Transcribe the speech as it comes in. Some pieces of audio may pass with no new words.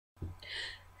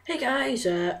Hey guys,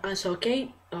 I saw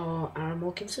Kate or Aaron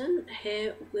Wilkinson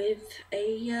here with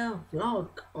a vlog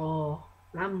or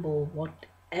ramble,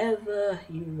 whatever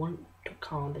you want to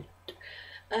call it.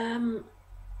 I'm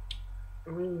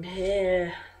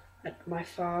here at my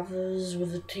father's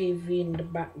with the TV in the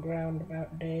background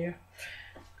about there.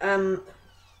 Um,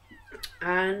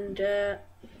 and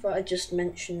thought I'd just not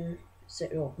mention,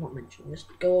 just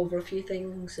go over a few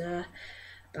things.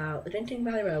 About the Denting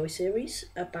Valley Railway series,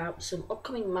 about some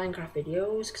upcoming Minecraft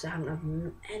videos because I haven't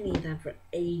had any of them for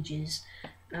ages,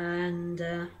 and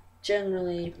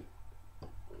generally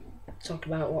talk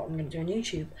about what I'm going to do on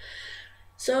YouTube.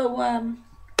 So,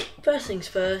 first things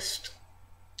first,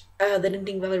 the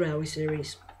Denting Valley Railway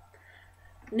series.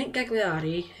 Nick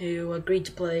Gagliardi, who agreed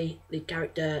to play the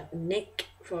character Nick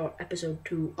for episode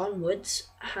 2 onwards,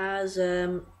 has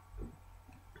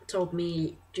told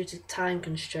me due to time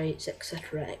constraints,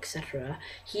 etc.,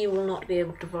 he will not be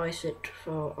able to voice it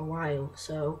for a while.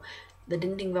 So the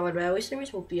Dinting Valley Railway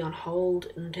series will be on hold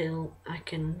until I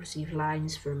can receive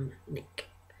lines from Nick.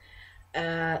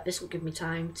 This will give me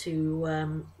time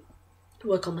to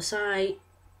work on the site,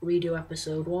 redo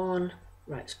episode 1,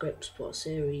 write scripts for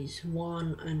series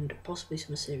 1 and possibly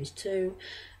some series 2,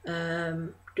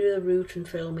 do the route and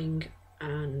filming,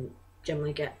 and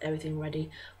generally get everything ready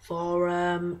for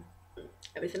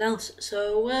everything else.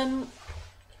 So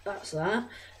that's that.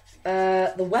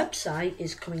 The website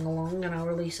is coming along, and I'll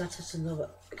release that at another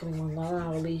coming along.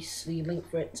 I'll release the link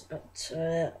for it at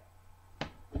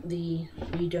the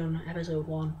redone episode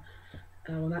 1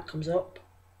 when that comes up.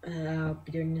 I'll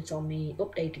be doing it on the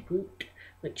updated route,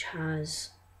 which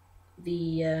has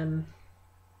the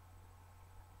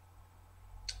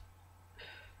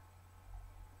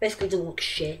basically doesn't look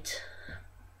shit.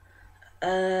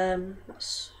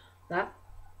 That's that.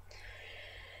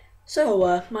 So,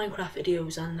 Minecraft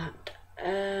videos and that.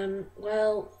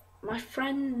 Well, my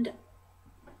friend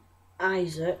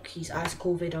Isaac, he's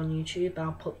IceCoolVid on YouTube.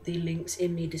 I'll put the links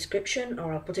in the description,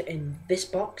 or I'll put it in this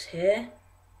box here.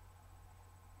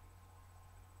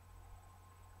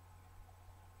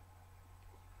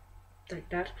 Like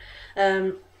that.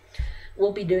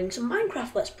 We'll be doing some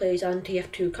Minecraft Let's Plays and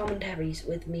TF2 commentaries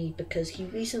with me because he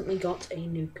recently got a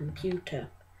new computer.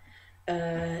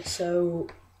 So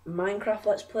Minecraft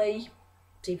Let's Play,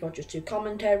 Team Fortress 2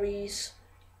 commentaries,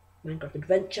 Minecraft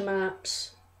adventure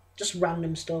maps, just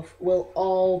random stuff will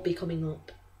all be coming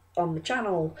up on the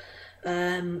channel.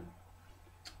 I've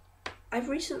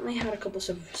recently had a couple of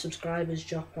subscribers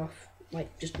drop off,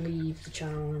 like just leave the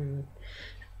channel,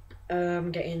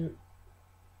 and getting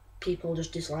people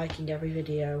just disliking every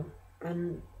video,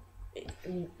 and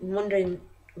I'm wondering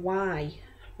why.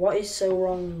 What is so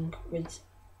wrong with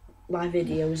my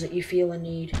videos that you feel a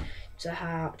need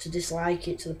to dislike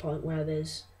it to the point where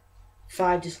there's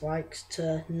 5 dislikes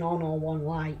to none or 1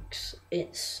 likes?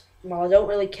 Well, I don't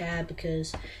really care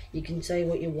because you can say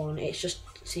what you want. It just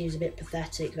seems a bit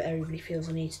pathetic that everybody feels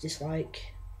a need to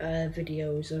dislike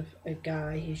videos of a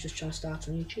guy who's just trying to start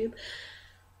on YouTube.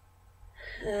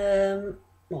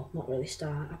 Well, not really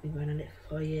start. I've been going on it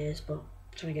for 4 years, but I'm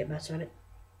trying to get better at it.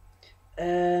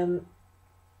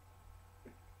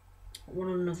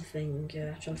 One other thing,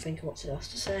 trying to think of what else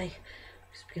to say.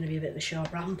 It's going to be a bit of a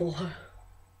short ramble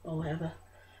or whatever.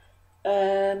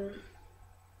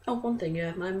 One thing,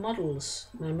 my model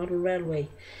railway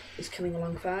is coming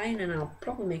along fine, and I'll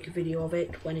probably make a video of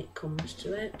it when it comes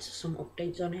to it. Some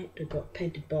updates on it. I've got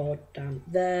painted board down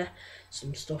there,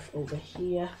 some stuff over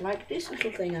here, like this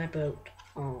little thing I built.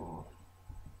 Oh,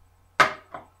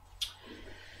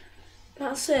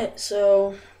 that's it.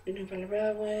 So, Dinting Valley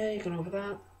Railway, gone over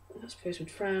that. Let's Play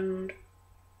with Friend,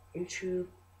 YouTube.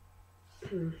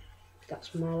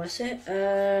 That's more or less it.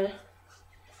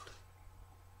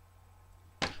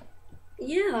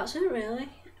 Yeah, that's it really.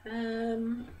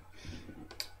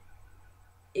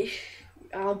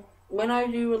 When I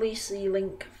do release the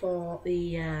link for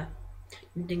the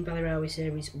Dinting Valley Railway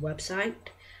series website,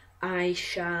 I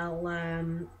shall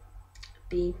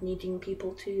be needing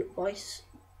people to voice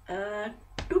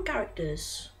 2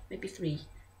 characters, maybe 3,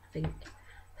 I think,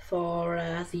 for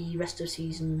the rest of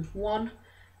season 1,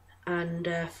 and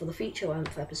for the feature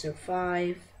length episode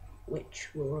 5,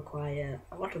 which will require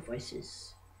a lot of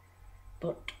voices.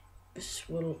 But this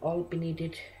will all be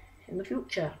needed in the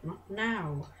future, not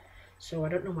now. So I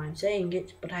don't know why I'm saying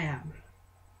it, but I am.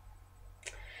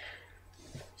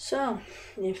 So,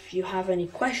 if you have any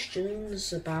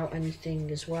questions about anything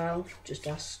as well, just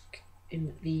ask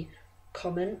in the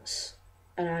comments,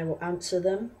 and I will answer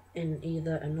them in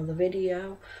either another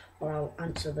video or I'll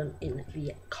answer them in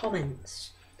the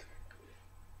comments.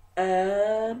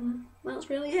 That's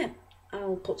really it.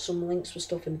 I'll put some links for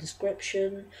stuff in the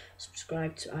description.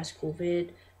 Subscribe to Icicle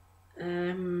Vid.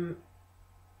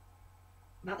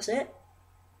 That's it.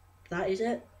 That is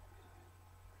it.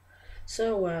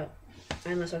 So,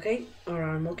 I'm That's okay, or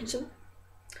I'm Wilkinson.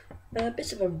 A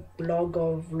bit of a blog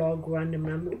or vlog random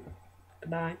ramble.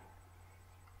 Goodbye.